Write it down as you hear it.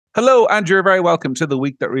Hello, and you're very welcome to The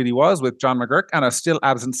Week That Really Was with John McGurk and a still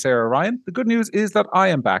absent Sarah Ryan. The good news is that I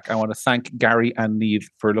am back. I want to thank Gary and Neve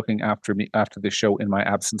for looking after me after this show in my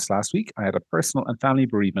absence last week. I had a personal and family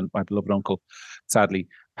bereavement. My beloved uncle sadly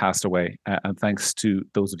passed away. And thanks to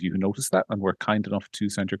those of you who noticed that and were kind enough to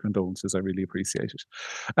send your condolences. I really appreciate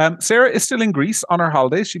it. Sarah is still in Greece on her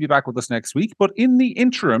holidays. She'll be back with us next week. But in the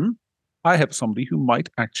interim, I have somebody who might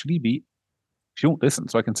actually be, she won't listen,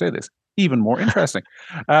 so I can say this, even more interesting.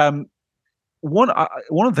 One of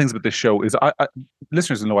the things about this show is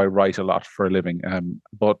listeners know I write a lot for a living, and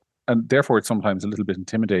therefore it's sometimes a little bit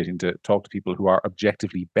intimidating to talk to people who are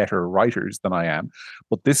objectively better writers than I am.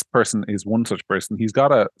 But this person is one such person. He's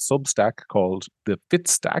got a Substack called the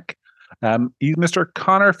Fitstack. He's Mr.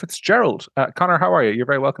 Conor Fitzgerald. Conor, how are you? You're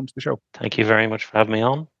very welcome to the show. Thank you very much for having me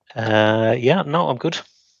on. I'm good.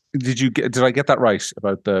 Did I get that right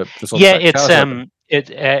about the Substack? Yeah, it's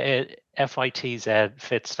FITZ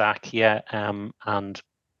Fitstack. Yeah, and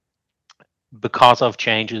because of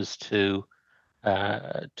changes to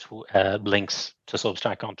links to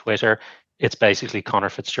Substack on Twitter, it's basically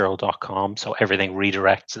ConorFitzgerald.com. So everything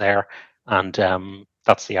redirects there, and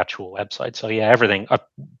that's the actual website. So yeah, everything. I've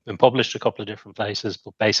been published a couple of different places,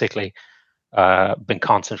 but basically been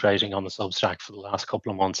concentrating on the Substack for the last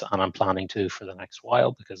couple of months, and I'm planning to for the next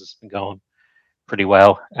while because it's been going pretty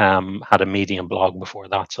well. Had a Medium blog before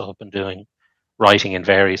that, so I've been doing writing in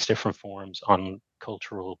various different forms on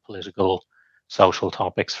cultural, political, social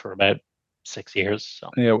topics for about 6 years. So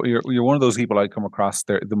yeah, you're one of those people I come across.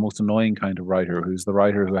 They're the most annoying kind of writer, who's the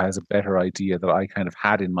writer who has a better idea that I kind of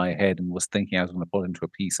had in my head and was thinking I was going to put into a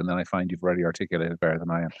piece, and then I find you've already articulated better than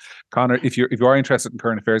I am. Conor, if you are interested in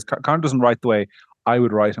current affairs, Conor doesn't write the way I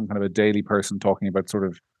would write. I'm kind of a daily person talking about sort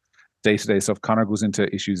of day-to-day stuff. Conor goes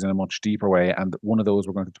into issues in a much deeper way, and one of those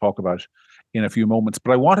we're going to talk about in a few moments.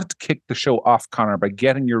 But I wanted to kick the show off, Conor, by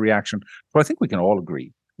getting your reaction. But I think we can all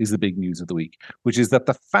agree is the big news of the week, which is that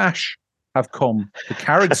the Fash have come to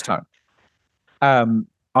Carrickstown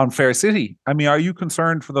on Fair City. I mean, are you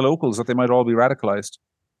concerned for the locals that they might all be radicalized?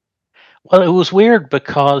 Well, it was weird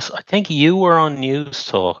because I think you were on News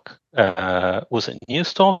Talk. Was it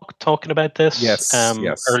News Talk talking about this Yes.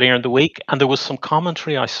 earlier in the week? And there was some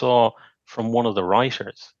commentary I saw from one of the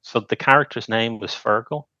writers. So the character's name was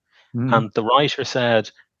Fergal. And the writer said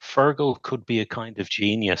Fergal could be a kind of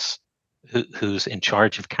genius who's in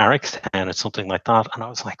charge of Carrickstown or something like that. And I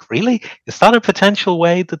was like, really? Is that a potential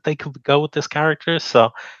way that they could go with this character?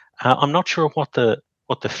 So I'm not sure what the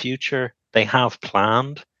future they have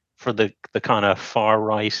planned for the kind of far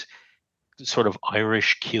right sort of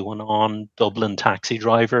Irish QAnon Dublin taxi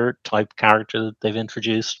driver type character that they've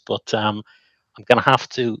introduced. But I'm gonna have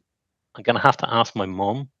to ask my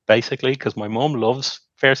mum basically because my mum loves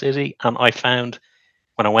Fair City, and I found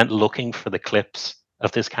when I went looking for the clips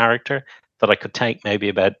of this character that I could take maybe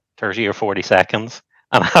about 30 or 40 seconds,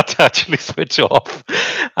 and I had to actually switch off,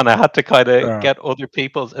 and I had to kind of get other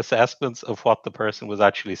people's assessments of what the person was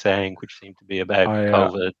actually saying, which seemed to be about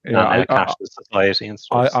COVID and cashless society and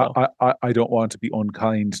stuff. I don't want to be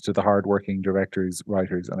unkind to the hardworking directors,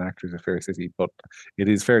 writers, and actors of Fair City, but it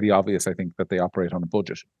is fairly obvious, I think, that they operate on a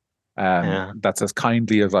budget. That's as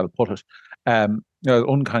kindly as I'll put it.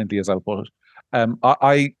 Unkindly as I'll put it.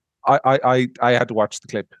 I had to watch the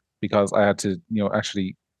clip because I had to,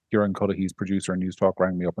 actually, Kieran Cudahy's producer and News Talk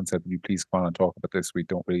rang me up and said, "Will you please come on and talk about this? We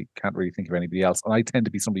can't really think of anybody else." And I tend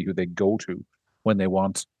to be somebody who they go to when they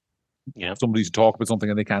want somebody to talk about something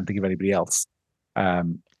and they can't think of anybody else. I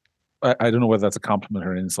don't know whether that's a compliment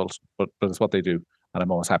or an insult, but it's what they do, and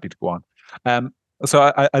I'm always happy to go on.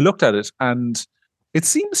 So I looked at it, and it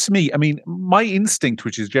seems to me, I mean, my instinct,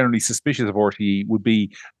 which is generally suspicious of RTE, would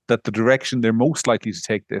be that the direction they're most likely to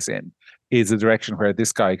take this in is a direction where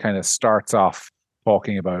this guy kind of starts off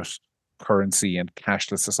talking about currency and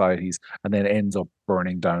cashless societies and then ends up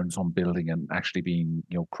burning down some building and actually being,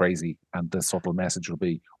 crazy. And the subtle message will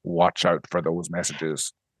be, watch out for those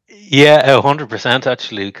messages. Yeah, 100%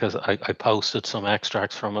 actually, because I posted some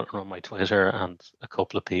extracts from it on my Twitter, and a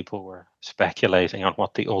couple of people were speculating on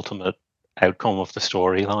what the ultimate outcome of the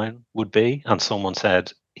storyline would be, and someone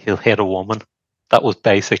said he'll hit a woman. That was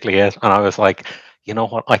basically it, and I was like, you know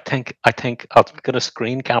what? I think I'm going to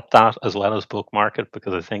screen cap that as well as bookmark it,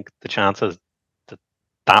 because I think the chances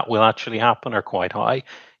that will actually happen are quite high.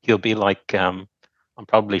 He'll be like, I'm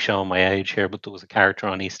probably showing my age here, but there was a character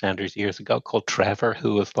on EastEnders years ago called Trevor,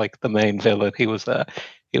 who was like the main villain. He was a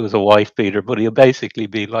wife beater, but he'll basically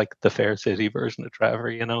be like the Fair City version of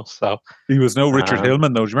Trevor, So he was no Richard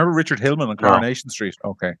Hillman, though. Do you remember Richard Hillman on Coronation Street?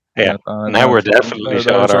 Okay, yeah. Now we're definitely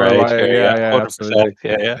showing our age here. Yeah, 100%. Absolutely.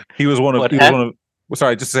 Yeah. He was one of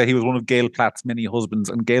sorry, just to say he was one of Gail Platt's many husbands,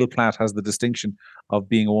 and Gail Platt has the distinction of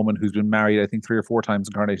being a woman who's been married, I think, 3 or 4 times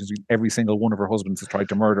in Coronation Street. Every single one of her husbands has tried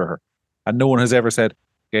to murder her, and no one has ever said,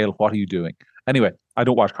 "Gail, what are you doing?" Anyway, I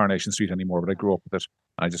don't watch Coronation Street anymore, but I grew up with it.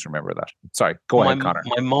 And I just remember that. Sorry, go My ahead, Connor.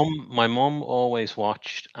 my mum always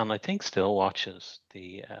watched, and I think still watches,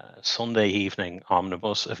 the Sunday evening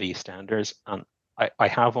omnibus of EastEnders, and I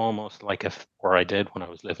have almost like or I did when I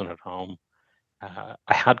was living at home.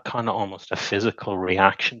 I had kind of almost a physical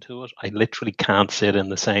reaction to it. I literally can't sit in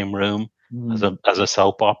the same room as Mm. a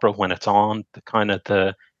soap opera when it's on. The kind of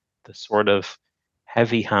the sort of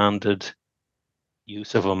heavy-handed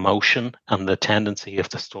use of emotion and the tendency of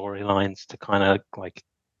the storylines to kind of like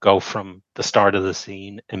go from the start of the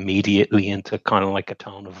scene immediately into kind of like a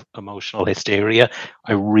tone of emotional hysteria.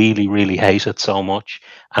 I really, really hate it so much.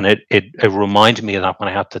 And it reminded me of that when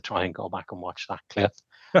I had to try and go back and watch that clip.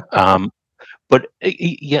 Um, but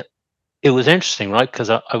yeah, it was interesting, right? Because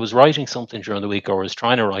I was writing something during the week, or I was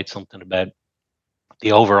trying to write something about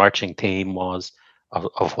the overarching theme was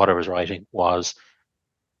of what I was writing was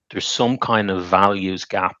there's some kind of values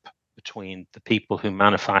gap between the people who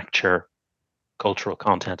manufacture cultural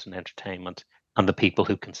content and entertainment and the people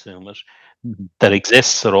who consume it Mm-hmm. that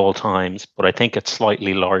exists at all times, but I think it's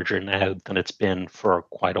slightly larger now than it's been for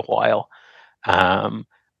quite a while.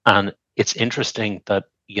 And it's interesting that,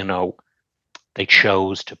 they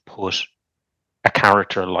chose to put a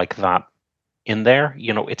character like that in there.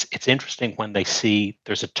 It's interesting when they see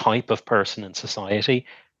there's a type of person in society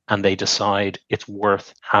and they decide it's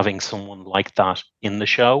worth having someone like that in the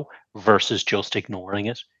show versus just ignoring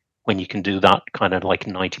it when you can do that kind of like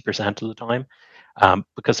 90% of the time.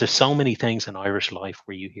 Because there's so many things in Irish life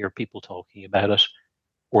where you hear people talking about it,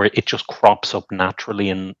 or it just crops up naturally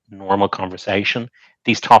in normal conversation.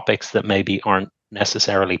 These topics that maybe aren't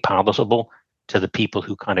necessarily palatable to the people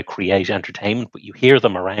who kind of create entertainment, but you hear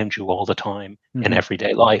them around you all the time in Mm-hmm.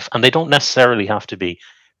 everyday life. And they don't necessarily have to be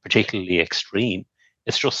particularly extreme.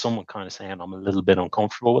 It's just someone kind of saying, I'm a little bit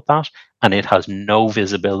uncomfortable with that. And it has no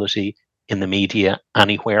visibility in the media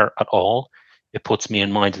anywhere at all. It puts me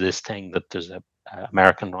in mind of this thing that there's a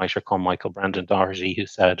American writer called Michael Brandon Doherty who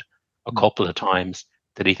said a couple of times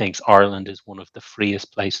that he thinks Ireland is one of the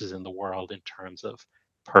freest places in the world in terms of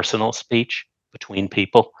personal speech between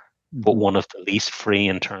people, but Mm-hmm. one of the least free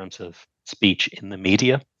in terms of speech in the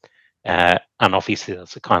media. And obviously,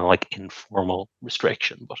 that's a kind of like informal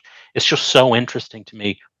restriction. But it's just so interesting to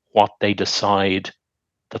me what they decide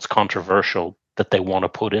that's controversial that they want to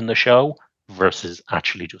put in the show versus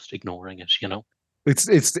actually just ignoring it.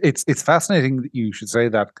 It's fascinating that you should say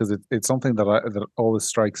that, because it's something that always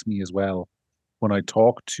strikes me as well when I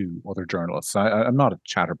talk to other journalists. I'm not a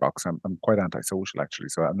chatterbox. I'm quite antisocial, actually,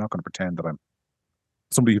 so I'm not going to pretend that I'm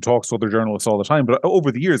somebody who talks to other journalists all the time. But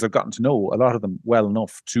over the years, I've gotten to know a lot of them well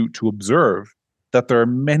enough to observe that there are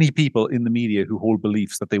many people in the media who hold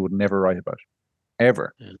beliefs that they would never write about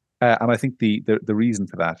ever. Yeah. And I think the reason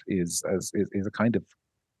for that is a kind of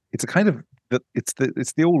it's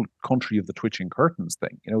the old country of the twitching curtains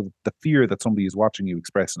thing. The fear that somebody is watching you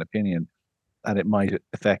express an opinion and it might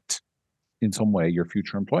affect in some way your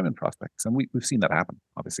future employment prospects. And we've seen that happen,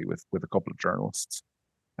 obviously, with a couple of journalists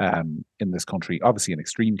in this country, obviously in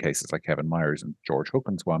extreme cases like Kevin Myers and George Hook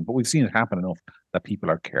and so on. But we've seen it happen enough that people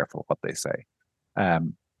are careful what they say.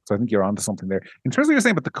 So I think you're onto something there. In terms of what you're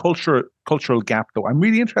saying about the cultural gap, though, I'm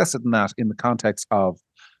really interested in that in the context of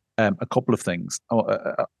a couple of things.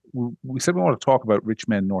 We said we want to talk about rich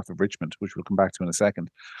men north of Richmond, which we'll come back to in a second.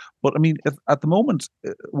 But I mean, at the moment,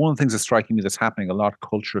 one of the things that's striking me that's happening a lot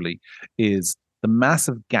culturally is the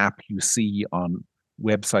massive gap you see on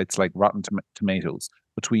websites like Rotten Tomatoes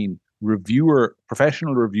between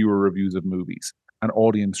professional reviewer reviews of movies and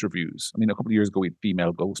audience reviews. I mean, a couple of years ago, we had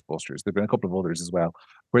Female Ghostbusters. There've been a couple of others as well,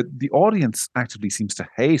 where the audience actively seems to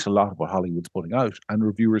hate a lot of what Hollywood's putting out, and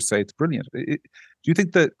reviewers say it's brilliant. Do you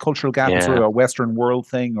think the cultural gap is sort Yeah. of a Western world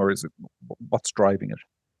thing, or is it what's driving it?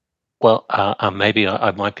 Well, maybe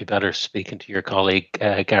I might be better speaking to your colleague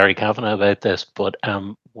Gary Kavanagh about this, but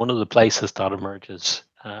one of the places that emerges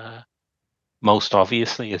most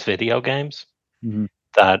obviously is video games. Mm-hmm.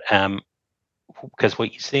 That because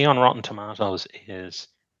what you see on Rotten Tomatoes is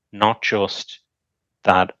not just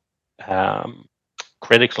that um,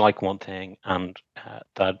 critics like one thing and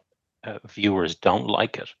that viewers don't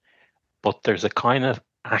like it, but there's a kind of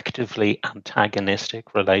actively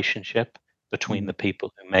antagonistic relationship between the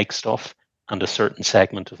people who make stuff and a certain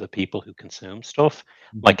segment of the people who consume stuff.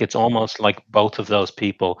 Mm-hmm. Like it's almost like both of those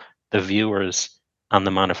people, the viewers and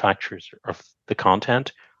the manufacturers of the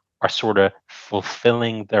content, are sort of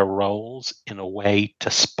fulfilling their roles in a way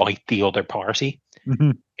to spite the other party,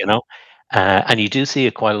 Mm-hmm. you know? And you do see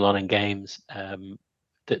it quite a lot in games.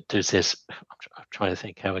 There's this. I'm trying to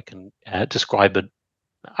think how I can describe it.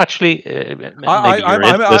 Actually, maybe you're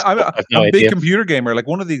into this, but I've I'm no a big idea. computer gamer. Like,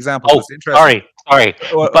 one of the examples Oh, that's interesting. sorry.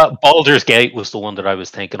 Well, But Baldur's Gate was the one that I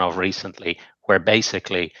was thinking of recently, where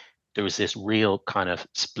basically there was this real kind of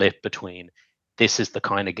split between this is the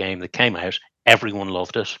kind of game that came out, everyone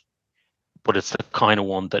loved it, but it's the kind of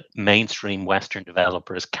one that mainstream Western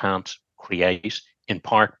developers can't create, in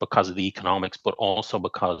part because of the economics, but also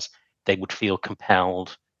because they would feel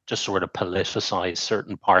compelled to sort of politicize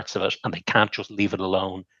certain parts of it, and they can't just leave it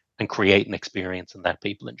alone and create an experience and let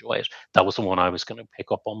people enjoy it. That was the one I was going to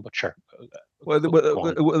pick up on, but sure. Go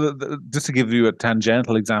on. just to give you a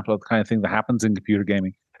tangential example of the kind of thing that happens in computer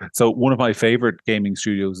gaming. So one of my favorite gaming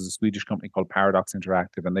studios is a Swedish company called Paradox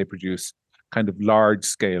Interactive, and they produce kind of large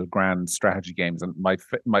scale grand strategy games. And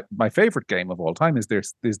my favorite game of all time is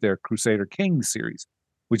their Crusader Kings series,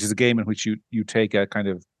 which is a game in which you take a kind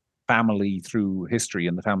of family through history,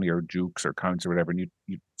 and the family are dukes or counts or whatever, and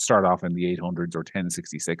you start off in the 800s or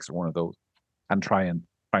 1066 or one of those, and try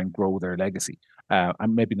and grow their legacy.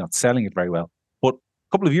 I'm maybe not selling it very well, but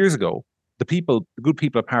a couple of years ago, the good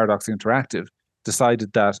people at Paradox Interactive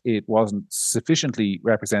decided that it wasn't sufficiently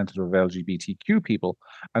representative of LGBTQ people,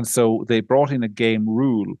 and so they brought in a game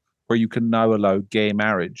rule where you can now allow gay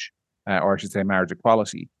marriage, or I should say marriage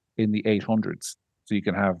equality, in the 800s. So you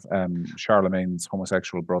can have Charlemagne's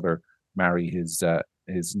homosexual brother marry his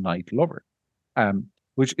knight lover,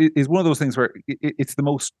 which is one of those things where it's the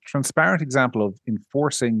most transparent example of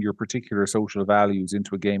enforcing your particular social values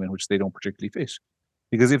into a game in which they don't particularly fit.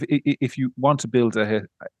 Because if you want to build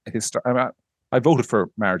I voted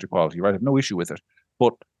for marriage equality, right? I have no issue with it,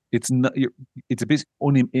 but it's a bit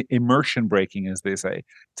immersion breaking, as they say,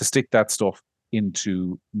 to stick that stuff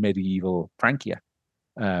into medieval Francia,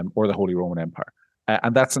 or the Holy Roman Empire.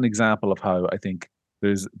 And that's an example of how I think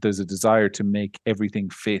there's a desire to make everything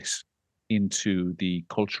fit into the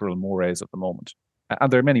cultural mores of the moment. And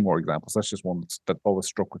there are many more examples. That's just one that always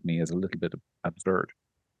struck with me as a little bit absurd.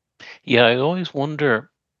 Yeah, I always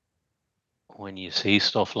wonder when you see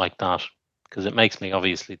stuff like that, because it makes me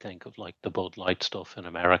obviously think of like the Bud Light stuff in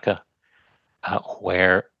America,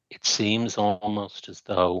 where it seems almost as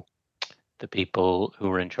though the people who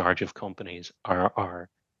are in charge of companies are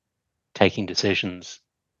taking decisions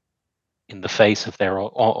in the face of their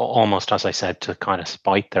almost, as I said, to kind of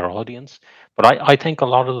spite their audience. But I think a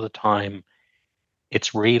lot of the time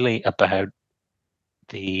it's really about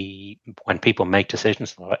the when people make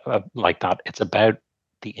decisions like that, it's about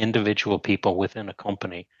the individual people within a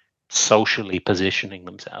company socially positioning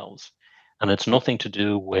themselves, and it's nothing to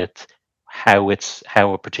do with how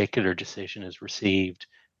a particular decision is received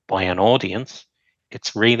by an audience.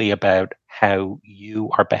 It's really about how you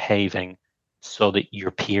are behaving so that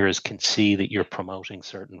your peers can see that you're promoting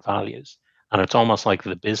certain values. And it's almost like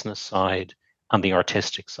the business side and the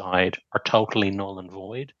artistic side are totally null and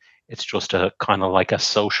void. It's just a kind of like a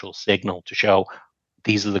social signal to show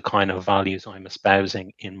these are the kind of values I'm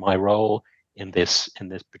espousing in my role in this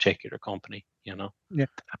particular company, you know. Yeah,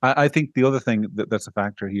 I think the other thing that's a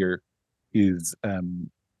factor here is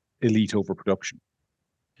elite overproduction,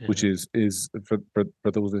 which Yeah. is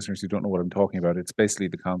for those listeners who don't know what I'm talking about. It's basically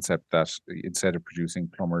the concept that instead of producing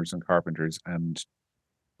plumbers and carpenters and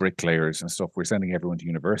bricklayers and stuff, we're sending everyone to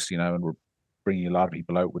university now, and we're bringing a lot of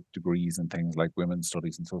people out with degrees in things like women's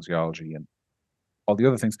studies and sociology and all the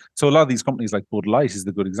other things. So a lot of these companies, like Bud Light is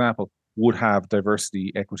the good example, would have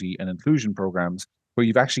diversity, equity, and inclusion programs where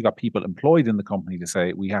you've actually got people employed in the company to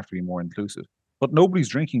say we have to be more inclusive. But nobody's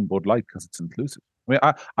drinking Bud Light because it's inclusive. I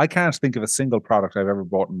mean, I can't think of a single product I've ever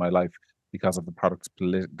bought in my life because of the product's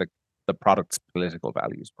political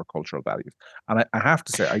values or cultural values. And I have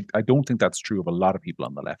to say, I don't think that's true of a lot of people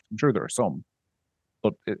on the left. I'm sure there are some,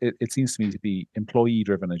 but it seems to me to be employee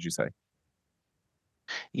driven, as you say.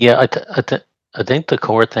 Yeah, I think the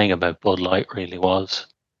core thing about Bud Light really was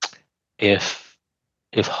if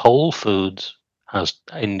if Whole Foods has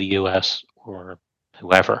in the US or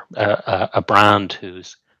whoever a brand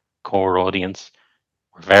whose core audience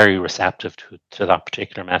were very receptive to that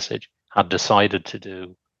particular message had decided to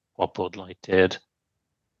do what Bud Light did,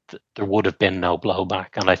 there would have been no blowback.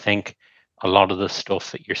 And I think a lot of the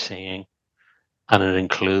stuff that you're seeing, and it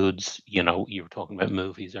includes, you were talking about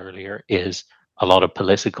movies earlier, is a lot of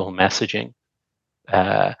political messaging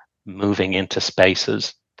uh, moving into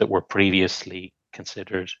spaces that were previously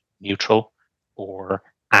considered neutral or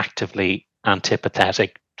actively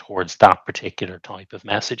antipathetic towards that particular type of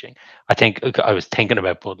messaging. I think I was thinking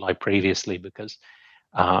about Bud Light previously because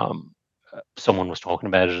um, someone was talking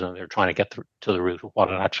about it and they're trying to get to the root of what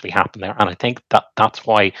had actually happened there. And I think that's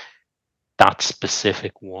why that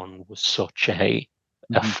specific one was such a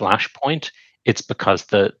Mm-hmm. flashpoint. It's because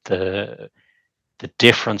the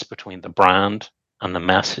difference between the brand and the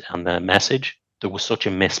message, there was such a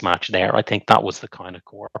mismatch there. I think that was the kind of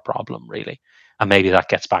core problem, really. And maybe that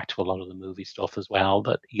gets back to a lot of the movie stuff as well,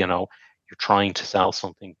 that, you're trying to sell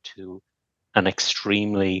something to an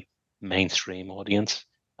extremely mainstream audience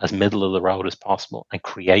as middle of the road as possible and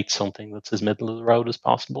create something that's as middle of the road as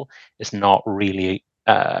possible. It's not really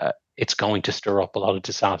it's going to stir up a lot of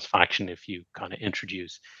dissatisfaction if you kind of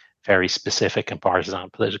introduce very specific and partisan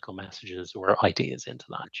political messages or ideas into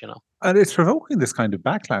that. And it's provoking this kind of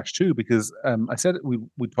backlash too, because I said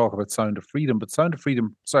we'd talk about Sound of Freedom, but Sound of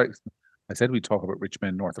Freedom, sorry, I said we'd talk about Rich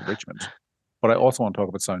Men North of Richmond, but I also want to talk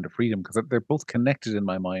about Sound of Freedom because they're both connected in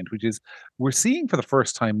my mind, which is we're seeing for the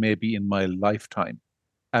first time, maybe in my lifetime,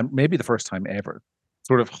 and maybe the first time ever,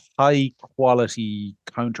 sort of high quality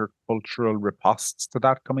countercultural ripostes to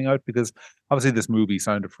that coming out. Because obviously, this movie,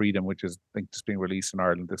 Sound of Freedom, which is I think just being released in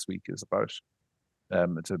Ireland this week, is about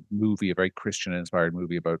it's a movie, a very Christian inspired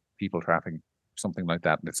movie about people trafficking, something like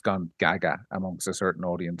that. And it's gone gaga amongst a certain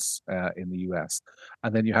audience in the US.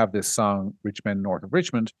 And then you have this song, Rich Men North of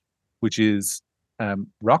Richmond, which is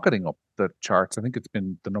rocketing up the charts. I think it's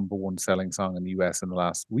been the number one selling song in the US in the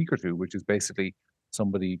last week or two, which is basically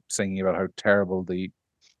somebody singing about how terrible the,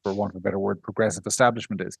 for want of a better word, progressive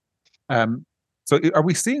establishment is. So are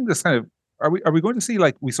we seeing this kind of are we going to see,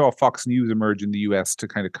 like we saw Fox News emerge in the US to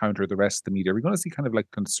kind of counter the rest of the media? Are we going to see kind of like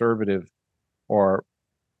conservative or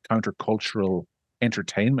countercultural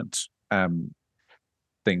entertainment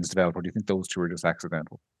things develop, or do you think those two are just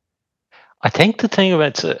accidental? I think the thing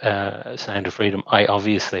about Sound of Freedom, I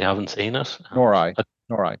obviously haven't seen it. Nor I.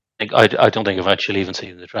 Nor I. I don't think I've actually even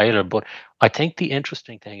seen the trailer, but I think the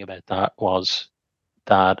interesting thing about that was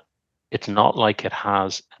that it's not like it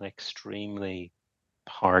has an extremely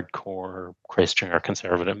hardcore Christian or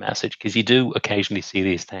conservative message, because you do occasionally see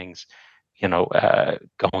these things,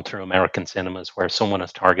 going through American cinemas where someone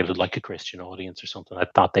has targeted like a Christian audience or something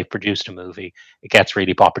like that. They produced a movie, it gets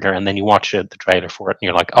really popular, and then you watch the trailer for it, and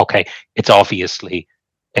you're like, okay, it's obviously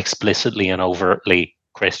explicitly and overtly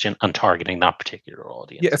Christian and targeting that particular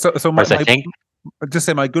audience. Yeah. So Whereas I think, just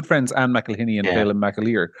say my good friends Anne McElhinney and yeah, Phelan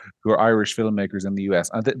McAleer, who are Irish filmmakers in the US,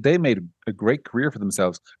 and they made a great career for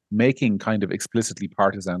themselves making kind of explicitly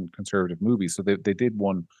partisan conservative movies. So they did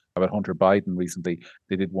one about Hunter Biden recently.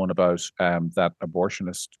 They did one about that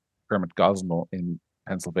abortionist Kermit Gosnell in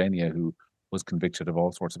Pennsylvania who was convicted of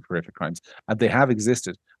all sorts of horrific crimes, and they have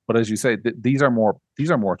existed. But as you say, these are more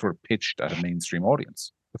sort of pitched at a mainstream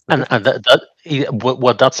audience. and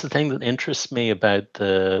that's the thing that interests me about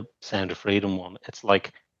the Sound of Freedom one. It's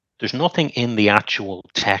like there's nothing in the actual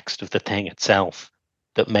text of the thing itself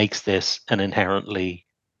that makes this an inherently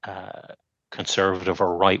uh, conservative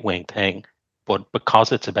or right wing thing, but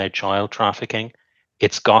because it's about child trafficking,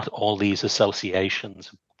 it's got all these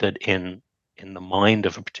associations that in the mind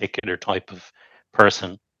of a particular type of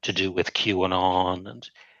person to do with QAnon and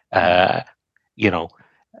uh, you know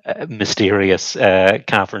mysterious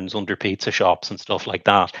caverns under pizza shops and stuff like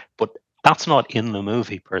that. But that's not in the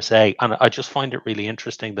movie per se. And I just find it really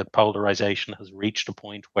interesting that polarization has reached a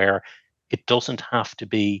point where it doesn't have to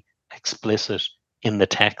be explicit in the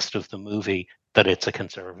text of the movie that it's a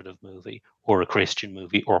conservative movie or a Christian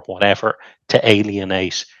movie or whatever to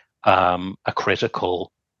alienate a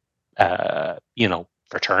critical,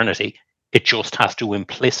 fraternity. It just has to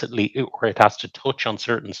implicitly, or it has to touch on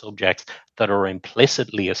certain subjects that are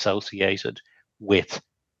implicitly associated with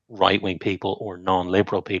right wing people or non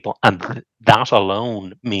liberal people. And that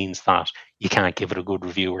alone means that you can't give it a good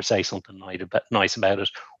review or say something nice about it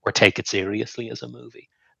or take it seriously as a movie.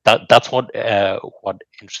 That's what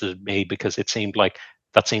interested me, because that seemed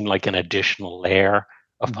like an additional layer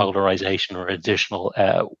of Mhm. polarization or additional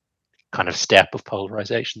kind of step of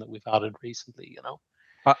polarization that we've added recently.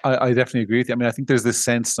 I definitely agree with you. I mean, I think there's this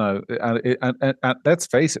sense now, and let's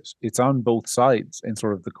face it, it's on both sides in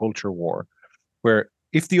sort of the culture war, where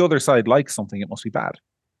if the other side likes something, it must be bad.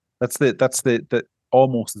 That's the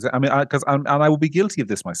almost. I mean, because and I will be guilty of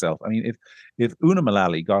this myself. I mean, if Una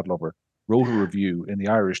Mullally, God love her, wrote a review in the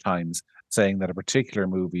Irish Times saying that a particular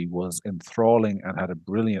movie was enthralling and had a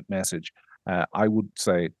brilliant message, I would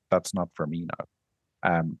say that's not for me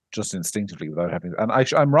now. Just instinctively without having, and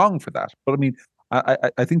I'm wrong for that. But I mean,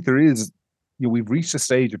 I think there is, we've reached a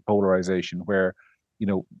stage of polarization where, you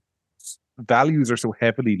know, values are so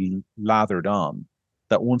heavily lathered on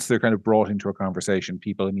that once they're kind of brought into a conversation,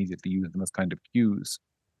 people immediately use them as kind of cues.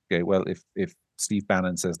 Okay, well, if Steve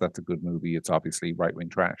Bannon says that's a good movie, it's obviously right wing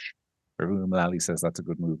trash. Or Una Mullally says that's a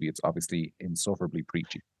good movie, it's obviously insufferably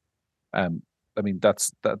preachy. I mean,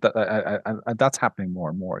 that's happening more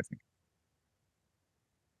and more, I think.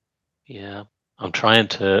 Yeah, I'm trying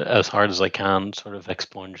to, as hard as I can, sort of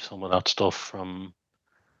expunge some of that stuff from.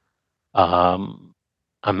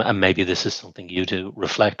 And maybe this is something you do,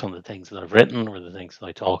 reflect on the things that I've written or the things that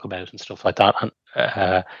I talk about and stuff like that,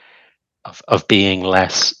 and of being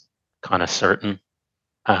less kind of certain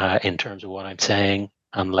in terms of what I'm saying,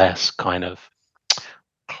 and less kind of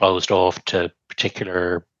closed off to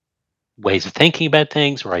particular ways of thinking about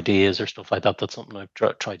things or ideas or stuff like that. That's something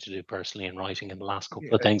I've tried to do personally in writing in the last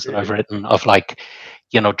couple of things that I've written, of like,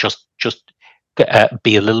 just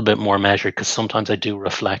be a little bit more measured, because sometimes I do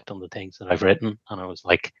reflect on the things that I've written and I was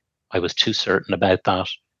like, I was too certain about that.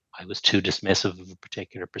 I was too dismissive of a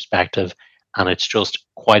particular perspective. And it's just,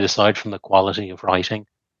 quite aside from the quality of writing,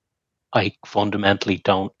 I fundamentally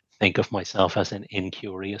don't think of myself as an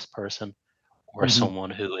incurious person or Mm-hmm. someone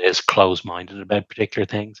who is closed-minded about particular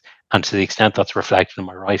things. And to the extent that's reflected in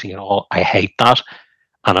my writing at all, I hate that.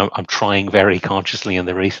 And I'm trying very consciously in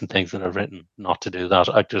the recent things that I've written not to do that.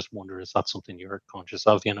 I just wonder, is that something you're conscious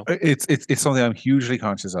of, you know? It's something I'm hugely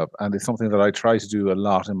conscious of, and it's something that I try to do a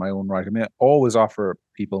lot in my own writing. I mean, I always offer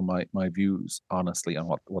people my views honestly on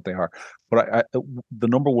what they are. But the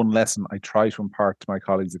number one lesson I try to impart to my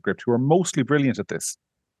colleagues at Gript, who are mostly brilliant at this,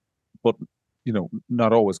 but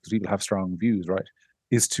not always, because people have strong views, right?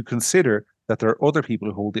 Is to consider that there are other people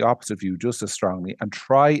who hold the opposite view just as strongly, and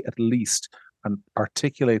try at least and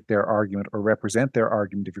articulate their argument or represent their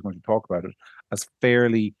argument, if you're going to talk about it, as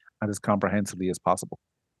fairly and as comprehensively as possible.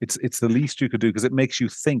 It's the least you could do, because it makes you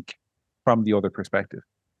think from the other perspective.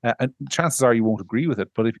 And chances are you won't agree with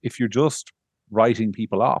it, but if you're just writing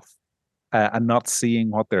people off and not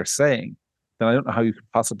seeing what they're saying, then I don't know how you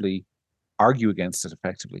could possibly argue against it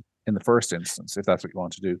effectively in the first instance, if that's what you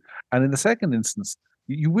want to do. And in the second instance,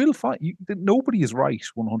 you will find that nobody is right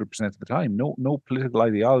 100% of the time. No political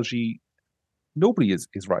ideology, nobody is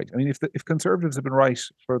right. I mean, if conservatives have been right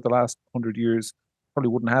for the last 100 years, probably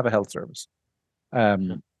wouldn't have a health service.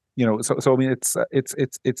 Um, so I mean,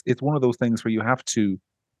 it's one of those things where you have to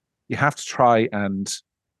try and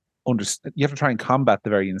understand, you have to try and combat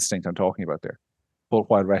the very instinct I'm talking about there, but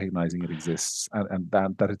while recognizing it exists, and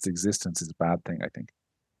that its existence is a bad thing, I think,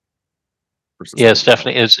 for Yeah, it's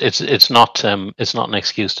society overall. definitely, it's not an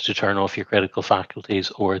excuse to turn off your critical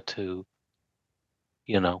faculties or to,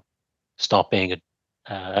 you know, stop being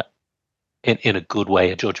in a good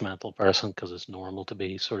way, a judgmental person, because it's normal to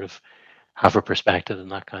be sort of have a perspective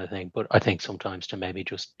and that kind of thing. But I think sometimes to maybe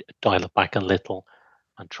just dial it back a little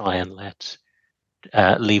and try and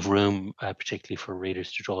leave room, particularly for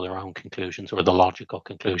readers to draw their own conclusions or the logical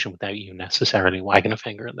conclusion without you necessarily wagging a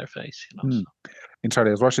finger in their face. Hmm.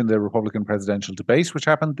 Entirely. I was watching the Republican presidential debate, which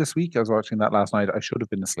happened this week. I was watching that last night. I should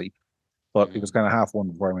have been asleep, but it was kind of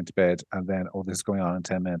 1:30 before I went to bed. And then, oh, this is going on in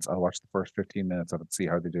 10 minutes. I'll watch the first 15 minutes of it, see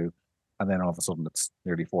how they do. And then all of a sudden it's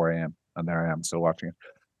nearly 4 a.m. and there I am still watching it.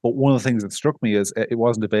 But one of the things that struck me is it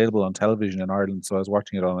wasn't available on television in Ireland. So I was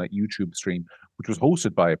watching it on a YouTube stream, which was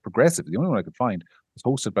hosted by a progressive. The only one I could find was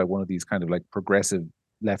hosted by one of these kind of like progressive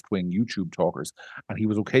left wing YouTube talkers. And he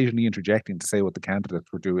was occasionally interjecting to say what the candidates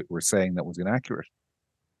were saying that was inaccurate.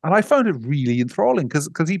 And I found it really enthralling, because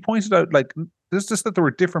he pointed out, like, there's just that there were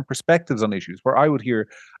different perspectives on issues, where I would hear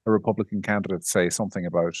a Republican candidate say something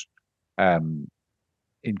about um,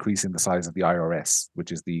 increasing the size of the IRS,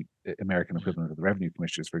 which is the American equivalent of the revenue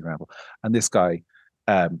commissioners, for example. And this guy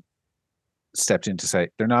um, stepped in to say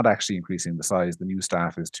they're not actually increasing the size. The new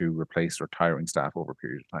staff is to replace retiring staff over a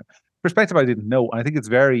period of time. Perspective I didn't know. And I think it's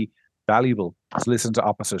very valuable to listen to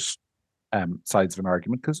opposite sides of an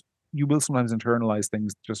argument, because you will sometimes internalize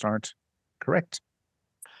things that just aren't correct.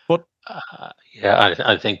 But Yeah,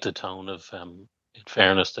 I think the tone of, in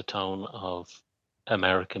fairness, the tone of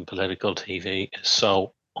American political TV is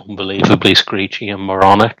so unbelievably screechy and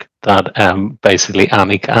moronic that basically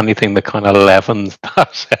anything that kind of leavens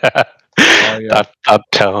that oh yeah, that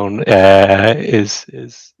tone is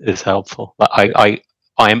helpful.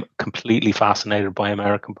 I'm completely fascinated by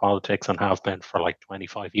American politics and have been for like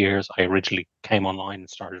 25 years. I originally came online and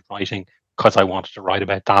started writing because I wanted to write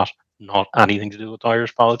about that, not anything to do with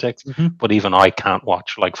Irish politics. mm-hmm. But even I can't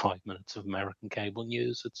watch like 5 minutes of American cable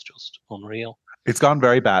news. It's just unreal. It's gone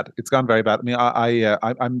very bad. It's gone very bad. I mean,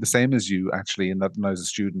 I'm the same as you, actually, in that when I was a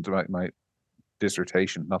student, my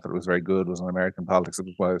dissertation, not that it was very good, was on American politics. It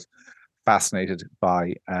was what I was fascinated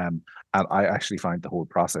by, and I actually find the whole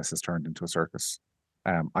process has turned into a circus.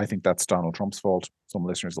 I think that's Donald Trump's fault. Some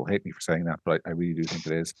listeners will hate me for saying that, but I really do think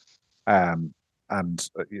it is. Um, and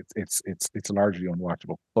it's largely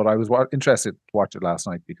unwatchable. But I was interested to watch it last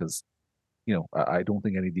night because I don't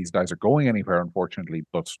think any of these guys are going anywhere, unfortunately.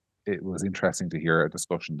 But it was interesting to hear a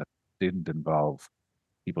discussion that didn't involve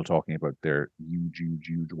people talking about their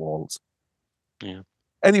huge walls. Yeah.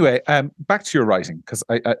 Anyway, back to your writing, because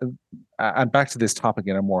and back to this topic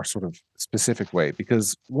in a more sort of specific way,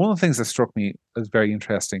 because one of the things that struck me as very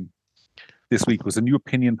interesting this week was a new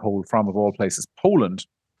opinion poll from, of all places, Poland,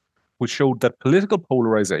 which showed that political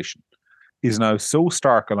polarization is now so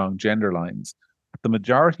stark along gender lines that the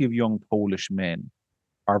majority of young Polish men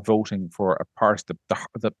are voting for a part,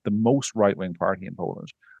 the most right-wing party in Poland,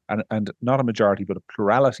 and not a majority, but a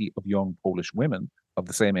plurality of young Polish women of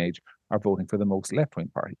the same age are voting for the most left-wing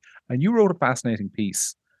party. And you wrote a fascinating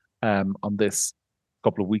piece on this a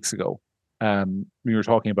couple of weeks ago. We were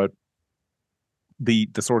talking about the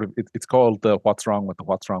sort of it's called the what's wrong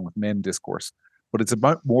with men discourse, but it's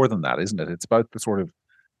about more than that, isn't it? It's about the sort of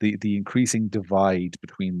the increasing divide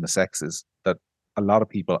between the sexes that a lot of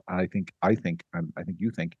people, and I think and I think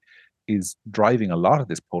you think, is driving a lot of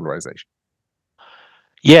this polarization.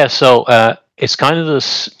 Yeah, so it's kind of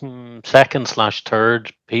this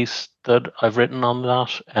second/third piece that I've written on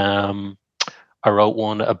that. I wrote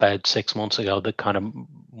one about 6 months ago that kind of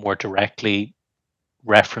more directly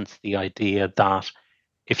referenced the idea that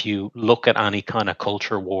if you look at any kind of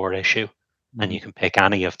culture war issue, and you can pick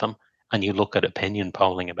any of them, and you look at opinion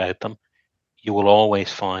polling about them, you will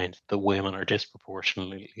always find that women are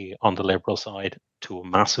disproportionately on the liberal side to a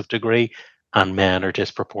massive degree, and men are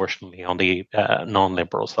disproportionately on the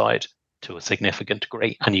non-liberal side to a significant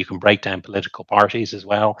degree. And you can break down political parties as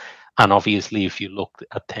well. And obviously, if you look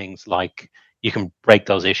at things like, you can break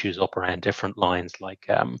those issues up around different lines, like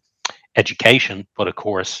education. But of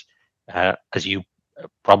course, as you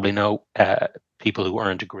probably know, people who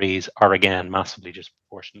earn degrees are again massively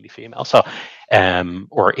disproportionately female, so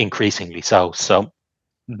or increasingly so. So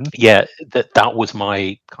yeah, that was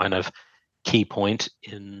my kind of key point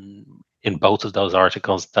in both of those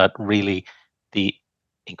articles, that really the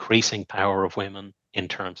increasing power of women in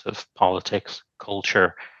terms of politics,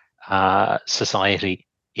 culture, society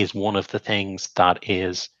is one of the things that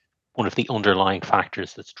is one of the underlying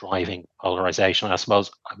factors that's driving polarization. I suppose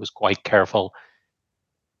I was quite careful.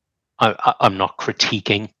 I'm not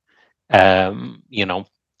critiquing, you know,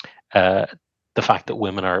 uh, the fact that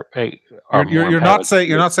women are more You're empowered.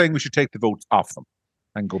 you're not saying we should take the votes off them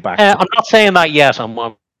and go back to I'm not saying that yet. I'm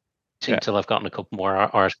waiting yeah until I've gotten a couple more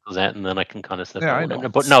articles out, and then I can kind of slip yeah that I one know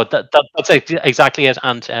in. But no, that's exactly it.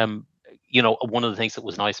 And one of the things that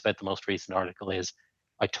was nice about the most recent article is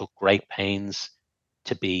I took great pains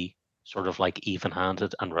to be sort of like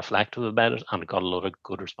even-handed and reflective about it, and got a lot of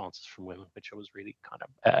good responses from women, which I was really kind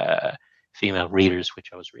of female readers, which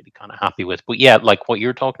I was really kind of happy with. But yeah, like what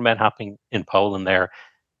you're talking about happening in Poland, there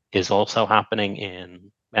is also happening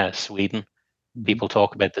in Sweden. People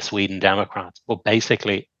talk about the Sweden Democrats, but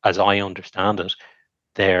basically, as I understand it,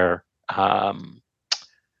 their um,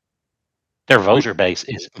 their Wait, voter base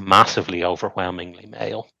is massively, overwhelmingly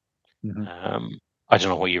male. mhm. I don't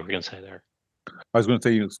know what you were going to say there. I was going to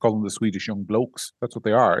say you call them the Swedish young blokes. That's what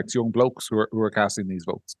they are. It's young blokes who are casting these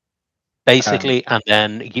votes. Basically, and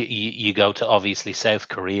then you go to, obviously, South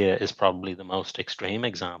Korea is probably the most extreme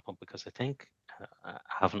example, because I think I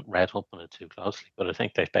haven't read up on it too closely, but I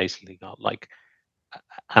think they've basically got like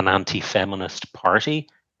an anti-feminist party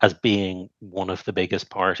as being one of the biggest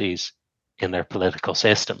parties in their political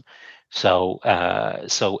system. So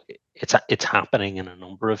it's happening in a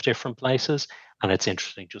number of different places, and it's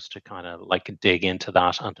interesting just to kind of like dig into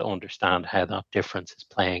that and to understand how that difference is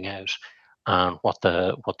playing out, and what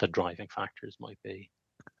the driving factors might be.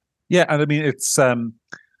 Yeah, and I mean it's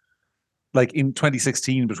like in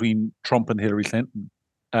 2016 between Trump and Hillary Clinton,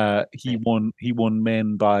 Yeah. he won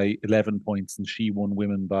men by 11 points and she won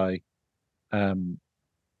women by um,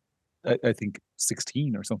 I think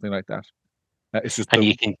 16 or something like that. It's just And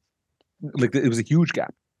you can, like it was a huge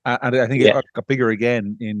gap, and I think it yeah, got bigger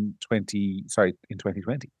again in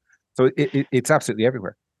 2020. So it's absolutely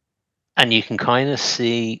everywhere. and you can kind of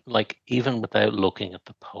see, like, even without looking at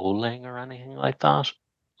the polling or anything like that,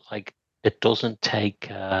 like, it doesn't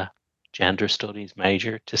take gender studies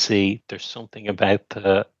major to see there's something about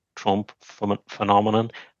the Trump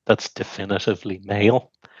phenomenon that's definitively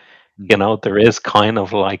male. There is kind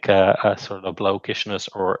of like a sort of blokishness,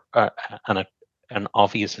 or an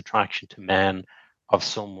obvious attraction to men of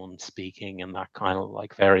someone speaking in that kind of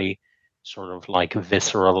like very sort of like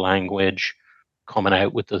visceral language, coming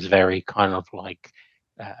out with those very kind of like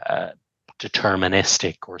uh,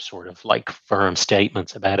 deterministic or sort of like firm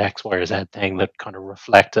statements about X, Y, or Z thing that kind of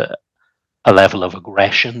reflect a level of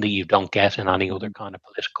aggression that you don't get in any other kind of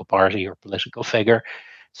political party or political figure.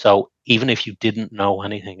 So even if you didn't know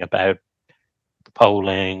anything about the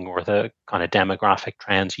polling or the kind of demographic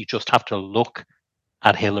trends. You just have to look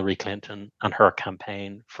at Hillary Clinton and her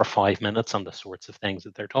campaign for 5 minutes on the sorts of things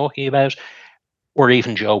that they're talking about, or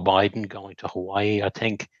even Joe Biden going to Hawaii. I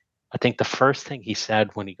think the first thing he said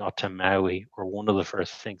when he got to Maui, or one of the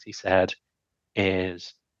first things he said,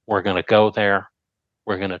 is we're going to go there.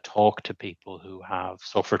 We're going to talk to people who have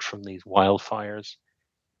suffered from these wildfires.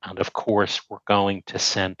 And of course, we're going to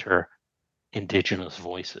center Indigenous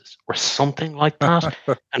voices or something like that.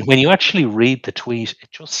 And when you actually read the tweet, it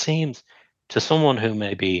just seems to someone who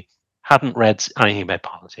maybe hadn't read anything about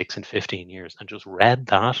politics in 15 years and just read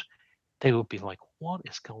that, they would be like, what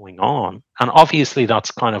is going on? And obviously,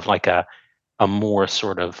 that's kind of like a more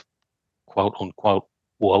sort of quote unquote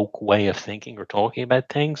woke way of thinking or talking about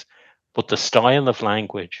things. But the style of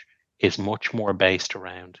language is much more based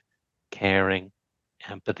around caring,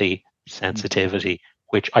 empathy, sensitivity,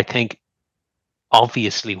 which I think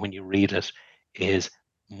obviously when you read it is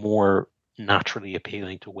more naturally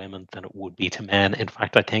appealing to women than it would be to men. In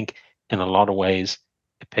fact, I think in a lot of ways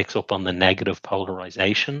it picks up on the negative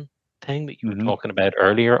polarization thing that you were talking about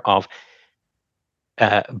earlier of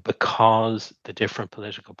because the different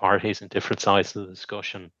political parties and different sides of the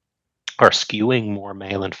discussion are skewing more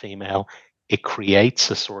male and female, it creates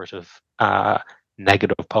a sort of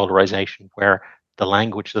negative polarization where the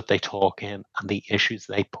language that they talk in and the issues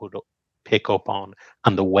they pick up on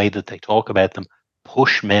and the way that they talk about them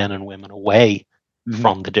push men and women away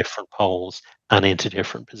from the different poles and into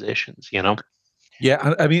different positions, you know?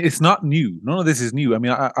 Yeah, I mean, it's not new. None of this is new. I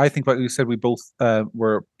mean, I think what you said, we both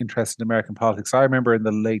were interested in American politics. I remember in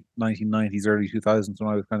the late 1990s, early 2000s, when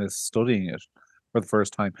I was kind of studying it for the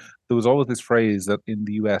first time, there was always this phrase that in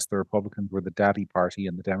the US, the Republicans were the daddy party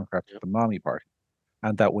and the Democrats were the mommy party.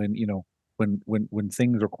 And that when, when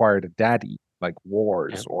things required a daddy, like Yeah.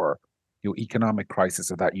 wars or economic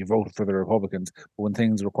crisis or that, you voted for the Republicans. But when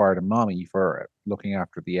things required a mommy for looking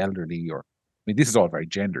after the elderly, or I mean, this is all very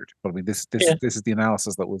gendered, but I mean, Yeah. this is the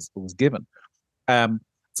analysis that was given.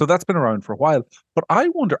 So that's been around for a while. But I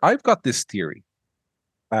wonder, I've got this theory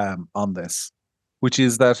on this, which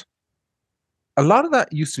is that a lot of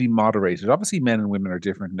that used to be moderated. Obviously, men and women are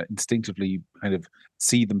different and instinctively kind of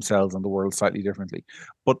see themselves and the world slightly differently.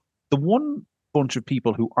 But the one bunch of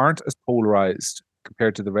people who aren't as polarized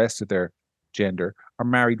compared to the rest of their gender are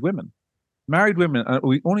married women. Married women, and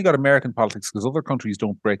we only got American politics because other countries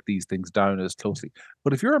don't break these things down as closely.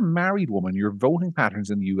 But if you're a married woman, your voting patterns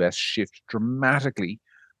in the US shift dramatically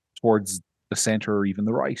towards the center or even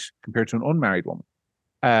the right compared to an unmarried woman.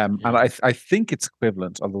 And I think it's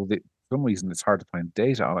equivalent, although for some reason it's hard to find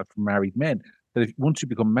data on it, for married men. That if once you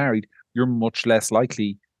become married, you're much less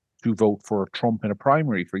likely to vote for Trump in a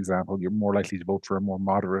primary, for example. You're more likely to vote for a more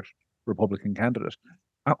moderate Republican candidate.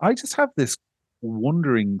 I just have this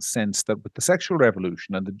wondering sense that with the sexual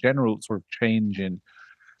revolution and the general sort of change in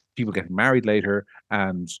people getting married later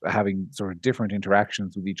and having sort of different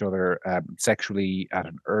interactions with each other sexually at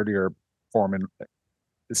an earlier form in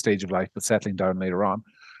the stage of life, but settling down later on,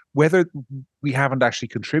 whether we haven't actually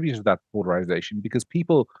contributed to that polarization because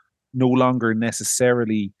people no longer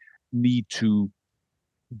necessarily need to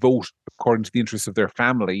vote according to the interests of their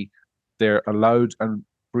family. They're allowed and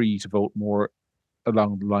free to vote more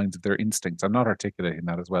along the lines of their instincts. I'm not articulating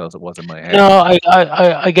that as well as it was in my head. No,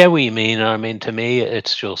 I get what you mean. I mean, to me,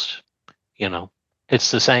 it's just, you know,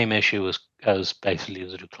 it's the same issue as basically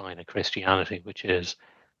the decline of Christianity, which is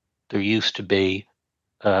there used to be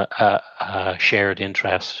a shared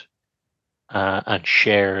interest and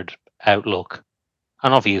shared outlook.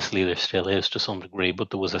 And obviously, there still is to some degree,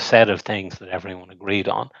 but there was a set of things that everyone agreed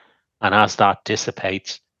on. And as that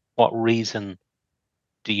dissipates, what reason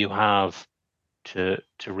do you have to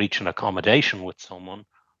reach an accommodation with someone,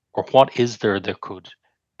 or what is there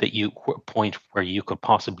that you point where you could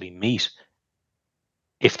possibly meet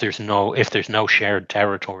if there's no shared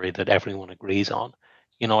territory that everyone agrees on?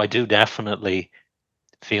 You know, I do definitely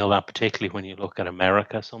feel that, particularly when you look at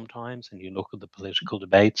America sometimes and you look at the political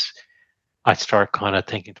debates, I start kind of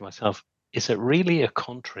thinking to myself, is it really a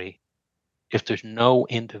country if there's no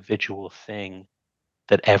individual thing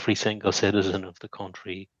that every single citizen of the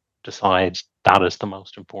country decides that is the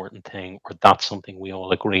most important thing, or that's something we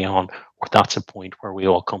all agree on, or that's a point where we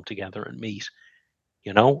all come together and meet?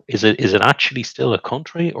 You know, is it actually still a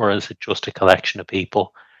country, or is it just a collection of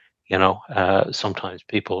people? You know, sometimes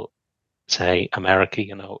people say America,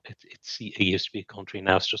 you know, it used to be a country,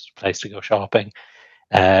 now it's just a place to go shopping.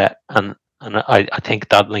 And I think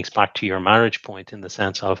that links back to your marriage point in the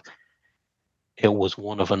sense of it was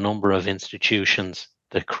one of a number of institutions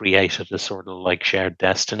that created a sort of like shared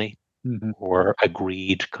destiny Mm-hmm. or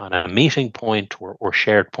agreed kind of meeting point or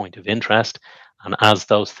shared point of interest. And as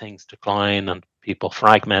those things decline and people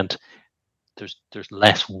fragment, there's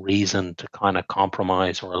less reason to kind of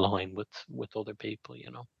compromise or align with other people,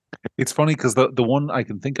 you know. It's funny because the one I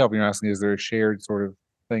can think of you're asking, is there a shared sort of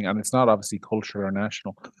thing? And it's not obviously cultural or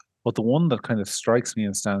national, but the one that kind of strikes me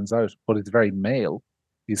and stands out, but it's very male,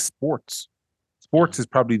 is sports. Yeah, Sports is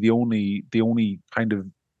probably the only kind of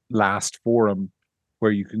last forum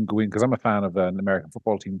where you can go in, because I'm a fan of an American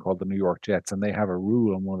football team called the New York Jets, and they have a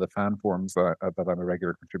rule on one of the fan forums that I'm a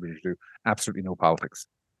regular contributor to: absolutely no politics.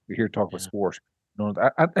 You're here to talk about yeah, sport.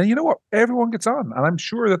 And you know what? Everyone gets on, and I'm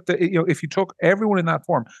sure that if you took everyone in that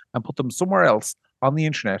forum and put them somewhere else on the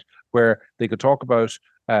internet where they could talk about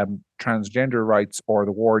transgender rights or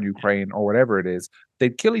the war in Ukraine or whatever it is,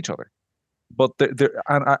 they'd kill each other. But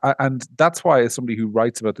and that's why, as somebody who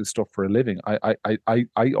writes about this stuff for a living,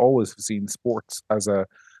 I always have seen sports as a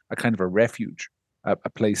kind of a refuge, a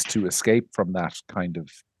place to escape from that kind of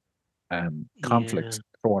yeah. conflict.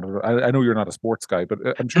 For one, I know you're not a sports guy, but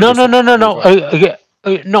I'm sure No, there's no, something no, no, for you as no. well.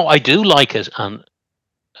 Yeah, no, I do like it, and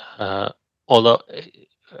uh, although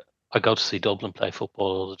I go to see Dublin play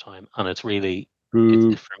football all the time, and it's really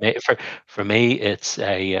Boo. for me it's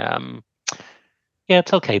a yeah,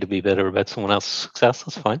 it's okay to be bitter about someone else's success.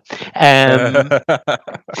 That's fine. Um,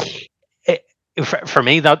 it, for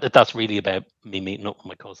me, that's really about me meeting up with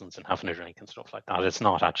my cousins and having a drink and stuff like that. It's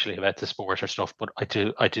not actually about the sport or stuff, but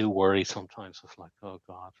I do worry sometimes of like, oh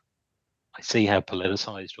God, I see how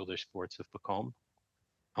politicized other sports have become,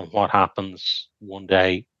 and what happens one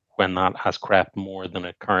day when that has crept more than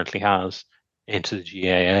it currently has into the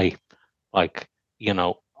GAA. Like, you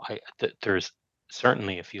know, there's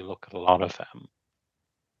certainly, if you look at a lot of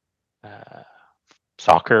uh,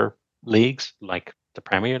 soccer leagues, like the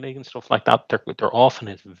Premier League and stuff like that, there often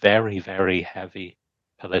is very, very heavy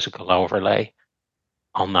political overlay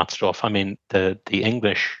on that stuff. I mean, the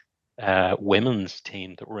English women's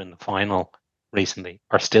team that were in the final recently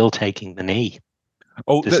are still taking the knee.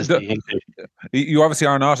 Oh, This is the English. you obviously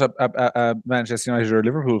are not a Manchester United or a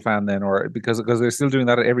Liverpool fan then, or because they're still doing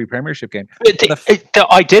that at every Premiership game. And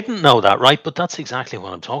I didn't know that, right? But that's exactly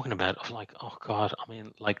what I'm talking about. Of like, oh God, I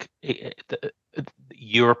mean, like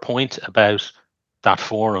your point about that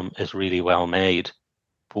forum is really well made.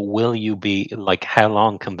 But will you be like, how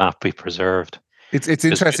long can that be preserved? it's Because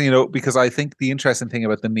interesting, because I think the interesting thing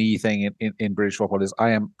about the knee thing in British football is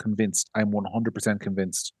I'm 100%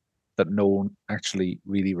 convinced that no one actually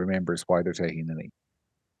really remembers why they're taking the knee.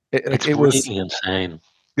 It it's was, really insane.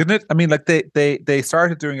 didn't it? I mean, like they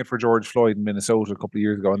started doing it for George Floyd in Minnesota a couple of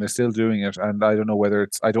years ago, and they're still doing it. And I don't know whether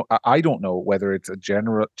it's I don't know whether it's a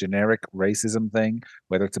generic racism thing,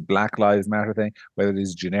 whether it's a Black Lives Matter thing, whether it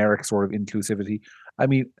is generic sort of inclusivity. I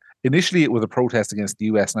mean, initially it was a protest against the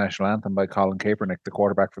U.S. national anthem by Colin Kaepernick, the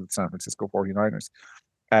quarterback for the San Francisco 49ers.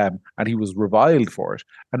 And he was reviled for it.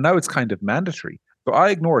 And now it's kind of mandatory. So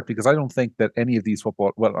I ignore it because I don't think that any of these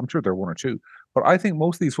well, I'm sure there are one or two, but I think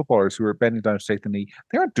most of these footballers who are bending down to take the knee,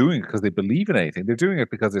 they aren't doing it because they believe in anything. They're doing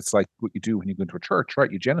it because it's like what you do when you go into a church,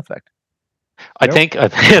 right? You genuflect, you know?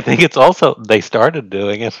 I think it's also they started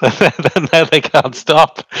doing it, and now they can't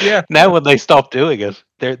stop. Yeah, Now, when they stop doing it,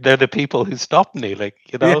 they're the people who stop kneeling.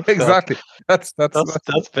 You yeah, know, so exactly. That's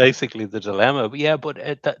that's basically the dilemma. But yeah, but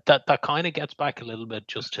that kind of gets back a little bit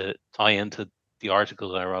just to tie into the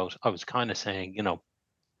article I wrote. I was kind of saying,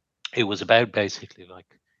 it was about basically like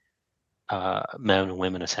men and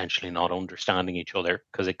women essentially not understanding each other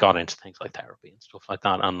because it got into things like therapy and stuff like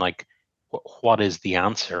that. And like, what is the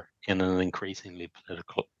answer in an increasingly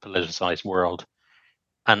politicized world?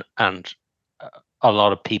 And uh, a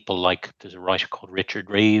lot of people, like there's a writer called Richard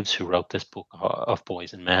Reeves who wrote this book of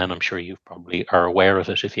Boys and Men. I'm sure you probably are aware of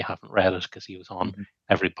it if you haven't read it because he was on Mhm.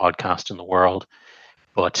 every podcast in the world.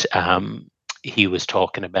 But he was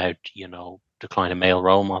talking about decline of male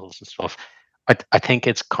role models and stuff. I think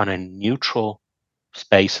it's kind of neutral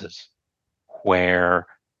spaces where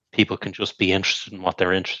people can just be interested in what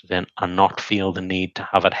they're interested in and not feel the need to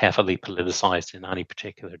have it heavily politicized in any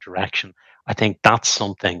particular direction. I think that's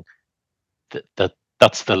something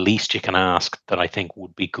that's the least you can ask that I think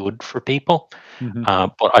would be good for people.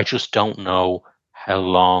 Mhm. But I just don't know how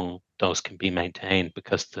long those can be maintained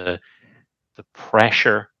because the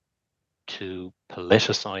pressure to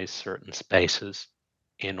politicize certain spaces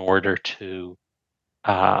in order to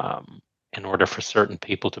um, in order for certain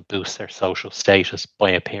people to boost their social status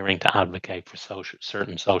by appearing to advocate for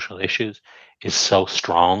certain social issues is so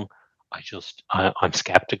strong. I'm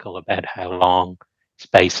skeptical about how long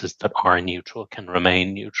spaces that are neutral can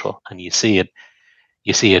remain neutral, and you see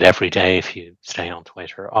it every day if you stay on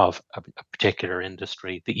Twitter of a particular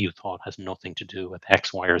industry that you thought has nothing to do with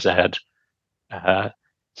X, Y, or Z. Uh,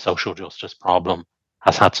 social justice problem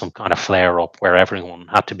has had some kind of flare up where everyone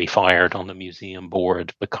had to be fired on the museum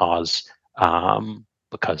board because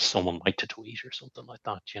someone liked a tweet or something like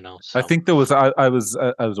that, I So think there was I was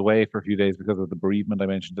away for a few days because of the bereavement I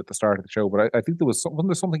mentioned at the start of the show, but I think there was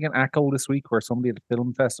something in Ackle this week where somebody at a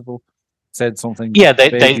film festival said something yeah,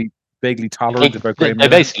 vaguely tolerant about Graham they Linehan.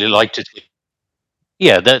 basically liked it.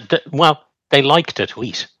 Yeah, well, they liked a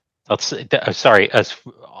tweet. That's sorry, as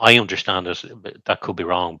I understand it, that could be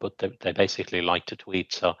wrong, but they basically liked a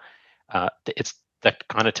tweet. So it's that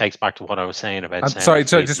kind of takes back to what I was saying about I'm sound sorry, of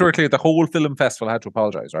just freedom. to be clear, the whole film festival had to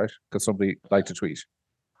apologize, right? Because somebody liked a tweet.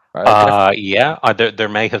 I definitely. Yeah, there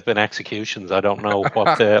may have been executions. I don't know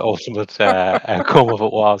what the ultimate outcome of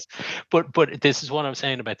it was, but this is what I'm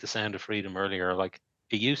saying about the sound of freedom earlier. Like,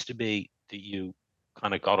 it used to be that you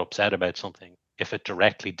kind of got upset about something if it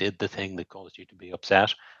directly did the thing that caused you to be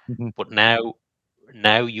upset. Mhm. But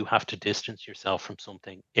now you have to distance yourself from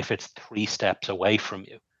something if it's 3 steps away from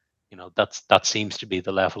you. That seems to be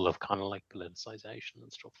the level of kind of like politicization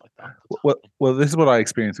and stuff like that that's happening. Well, this is what I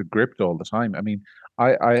experience with Gript all the time. I mean,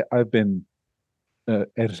 I've been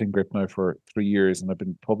editing Grip now for 3 years, and I've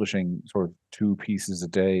been publishing sort of 2 pieces a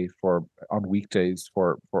day on weekdays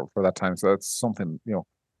for that time. So that's something,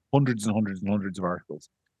 hundreds and hundreds and hundreds of articles,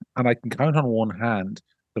 and I can count on one hand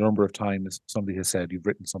the number of times somebody has said you've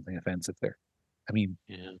written something offensive there. I mean,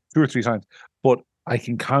 Yeah, 2 or 3 times, but I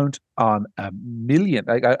can count on a million.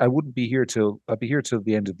 I wouldn't be here till I'd be here till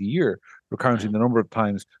the end of the year, recounting yeah, the number of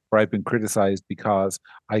times where I've been criticized because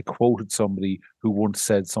I quoted somebody who once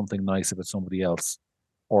said something nice about somebody else,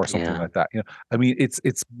 or something yeah, like that. I mean, it's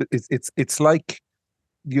like,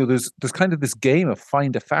 there's kind of this game of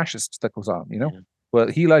find a fascist that goes on. yeah. Well,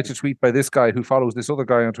 he liked a tweet by this guy who follows this other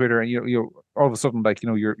guy on Twitter, and you all of a sudden, like,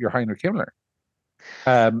 you're Heinrich Himmler.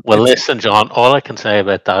 Well, It's listen, John, all I can say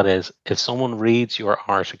about that is if someone reads your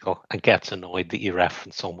article and gets annoyed that you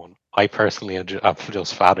reference someone, I personally have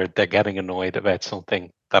just flattered they're getting annoyed about something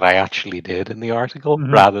that I actually did in the article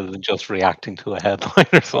Mhm. rather than just reacting to a headline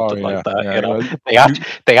or Oh something like yeah, that. yeah. Well, you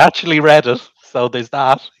They actually read it, so there's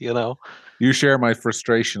that. you share my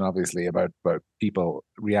frustration, obviously, about people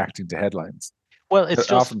reacting to headlines. Well, it's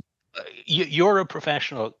just Often, you're a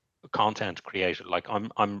professional content creator. Like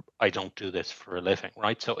I don't do this for a living,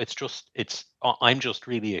 right? So I'm just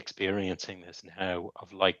really experiencing this now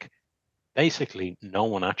of like basically no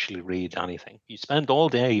one actually reads anything. You spend all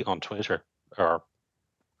day on Twitter or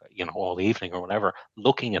all evening or whatever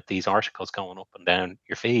looking at these articles going up and down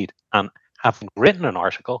your feed, and having written an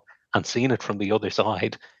article and seen it from the other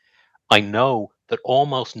side, I know that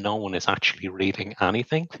almost no one is actually reading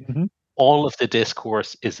anything. mhm. All of the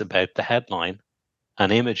discourse is about the headline,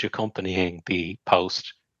 an image accompanying the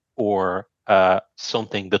post, or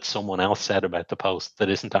something that someone else said about the post that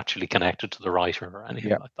isn't actually connected to the writer or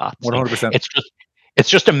anything Yeah, like that. So 100%. it's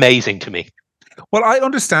just amazing to me. Well, I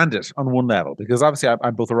understand it on one level because obviously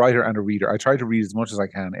I'm both a writer and a reader. I try to read as much as I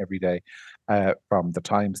can every day, from the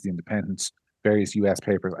Times, the Independent, various US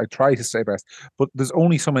papers. I try to stay abreast, but there's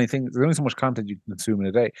only so many things. There's only so much content you can consume in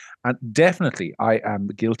a day, and definitely I am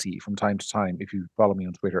guilty from time to time, if you follow me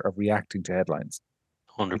on Twitter, of reacting to headlines.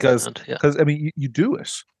 because 100%. Yeah. because I mean, you do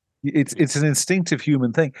it. It's an instinctive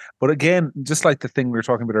human thing. But again, just like the thing we were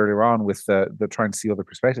talking about earlier on with the trying to see other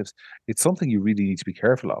perspectives, it's something you really need to be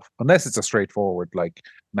careful of. Unless it's a straightforward, like,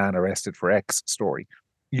 man arrested for X story,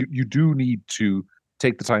 you do need to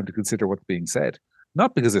take the time to consider what's being said.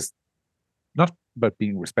 Not because it's not about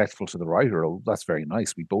being respectful to the writer. Oh, that's very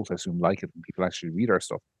nice. We both, I assume, like it when people actually read our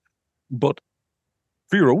stuff, but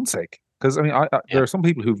for your own sake. Because I mean, there Yeah. are some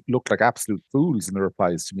people who look like absolute fools in the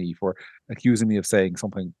replies to me for accusing me of saying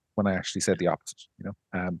something when I actually said the opposite.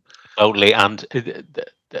 Totally. And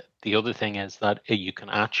the other thing is that you can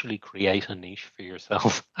actually create a niche for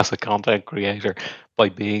yourself as a content creator by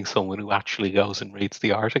being someone who actually goes and reads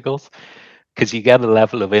the articles, because you get a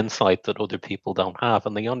level of insight that other people don't have.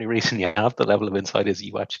 And the only reason you have the level of insight is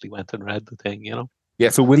you actually went and read the thing. Yeah.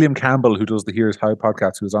 So William Campbell, who does the Here's How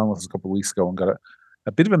podcast, who was on with us a couple of weeks ago and got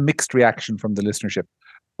a bit of a mixed reaction from the listenership,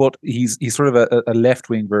 but he's sort of a left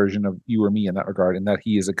wing version of you or me in that regard, in that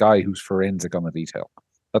he is a guy who's forensic on the detail.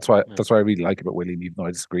 That's why Yeah. that's what I really like about William, even though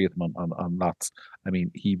I disagree with him on lots. I mean,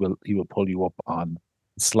 he will pull you up on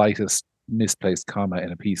the slightest misplaced comma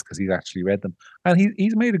in a piece because he's actually read them, and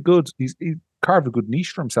he's made he's carved a good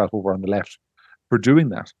niche for himself over on the left for doing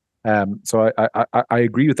that. So I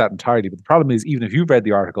agree with that entirely. But the problem is, even if you've read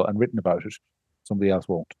the article and written about it, somebody else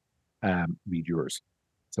won't read yours.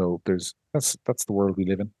 So that's the world we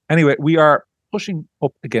live in. Anyway, we are pushing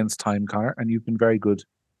up against time, Connor, and you've been very good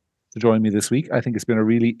to join me this week. I think it's been a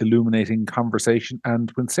really illuminating conversation. And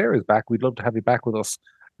when Sarah's back, we'd love to have you back with us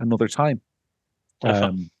another time.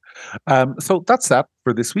 So that's that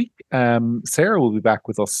for this week. Sarah will be back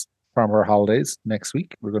with us from her holidays next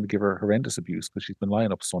week. We're going to give her horrendous abuse because she's been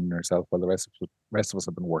lying up sunning herself while the rest of us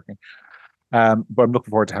have been working. But I'm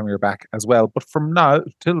looking forward to having her back as well. But from now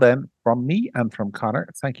till then, from me and from Conor,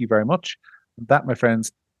 thank you very much. That, my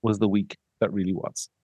friends, was the week that really was.